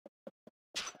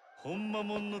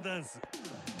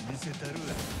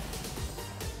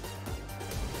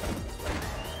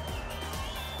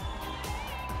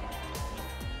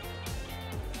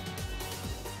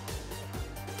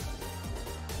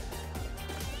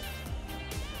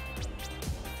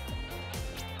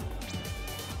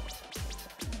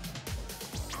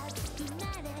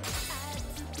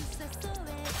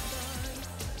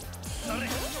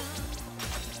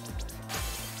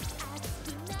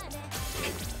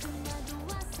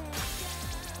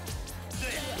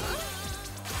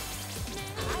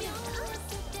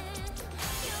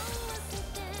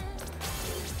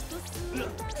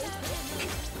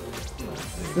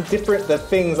 The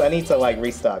things I need to like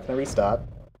restart. Can I restart?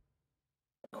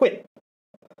 Quit.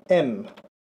 M.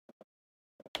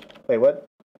 Wait, what?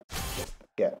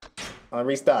 Yeah. I'll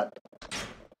restart.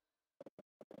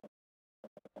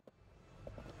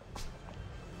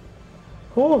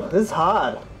 Whew, this is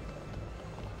hard.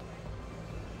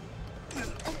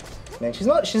 Man, she's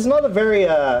not a very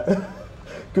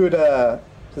good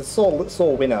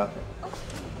sore winner.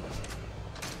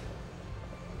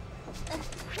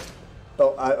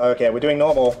 Oh, okay, we're doing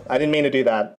normal. I didn't mean to do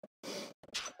that.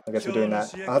 I guess we're doing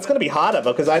that. Oh, it's gonna be harder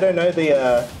because I don't know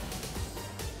the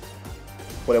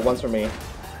what it wants from me.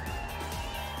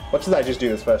 What should I just do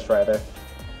this first try though?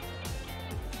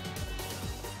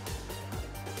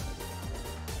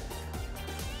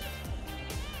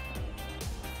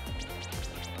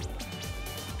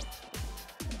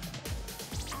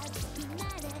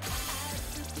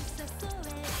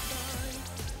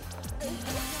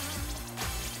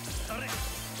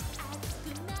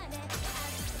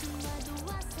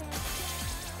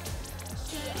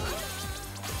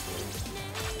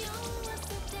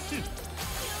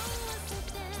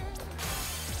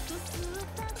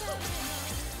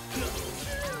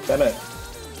 Damn it.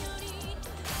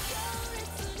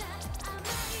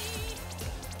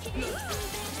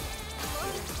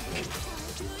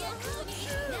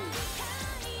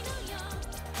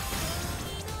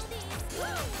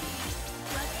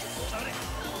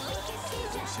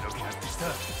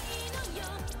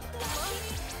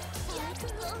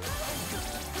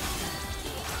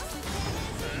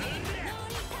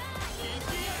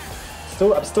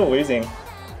 I'm still losing.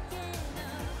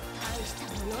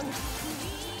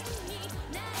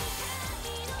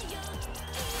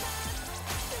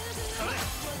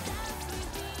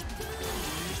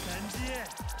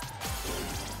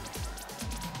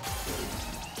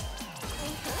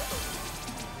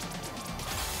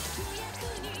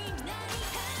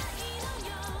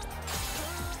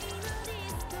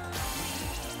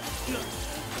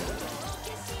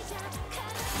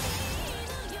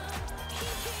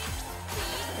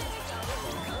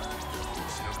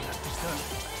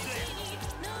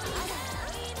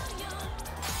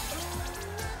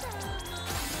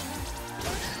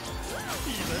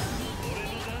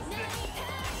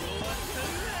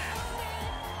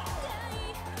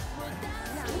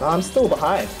 I'm still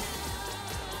behind.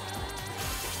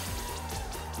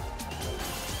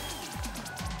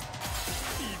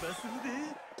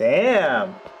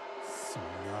 Damn.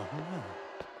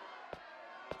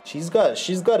 She's got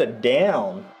it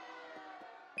down.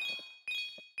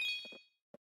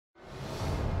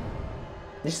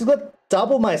 She's got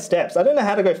double my steps. I don't know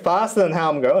how to go faster than how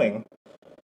I'm going.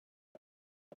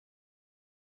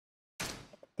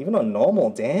 Even on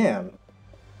normal, damn.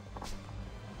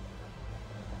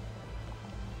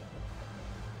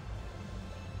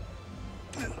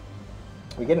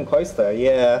 We're getting close though,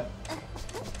 yeah.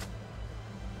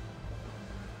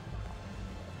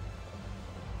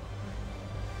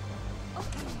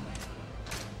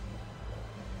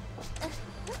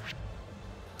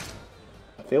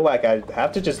 I feel like I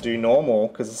have to just do normal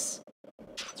because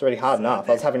it's already hard enough.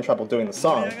 I was having trouble doing the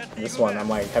song. This one, I'm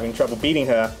like having trouble beating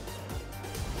her.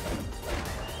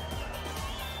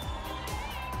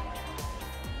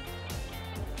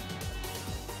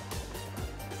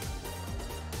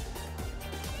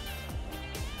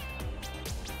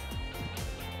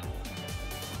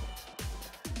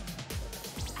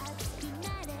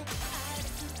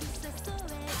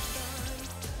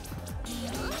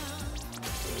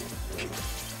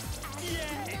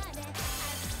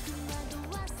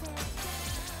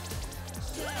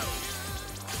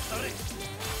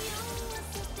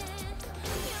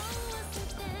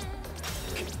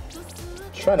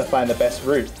 Trying to find the best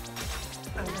route.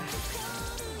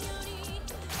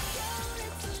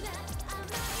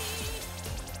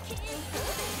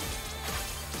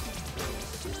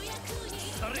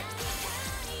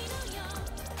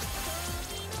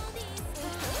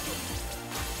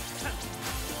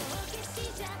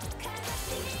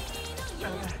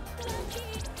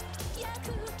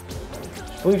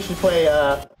 We should play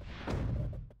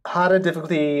harder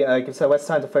difficulty, gives her less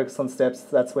time to focus on steps.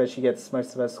 That's where she gets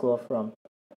most of her score from.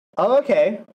 Oh,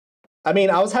 okay. I mean,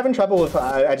 I was having trouble with.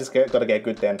 I just gotta get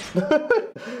good then.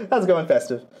 How's it going,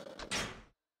 Festive?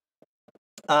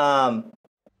 I'm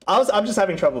just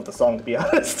having trouble with the song, to be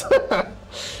honest.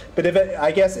 But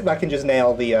I guess if I can just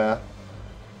nail the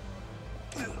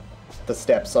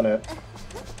steps on it.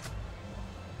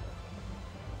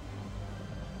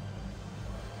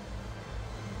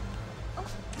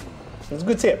 It's a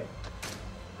good tip.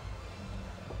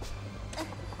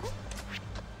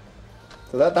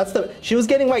 So that's the. She was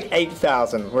getting like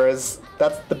 8,000, whereas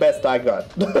that's the best I got.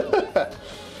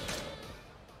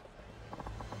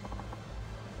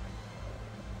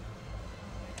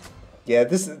 Yeah,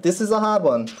 this is a hard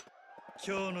one.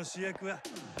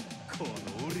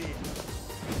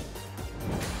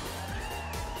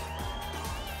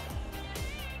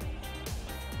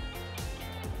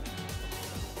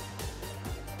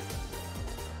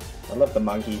 I love the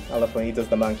monkey. I love when he does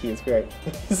the monkey. It's great.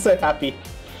 He's so happy.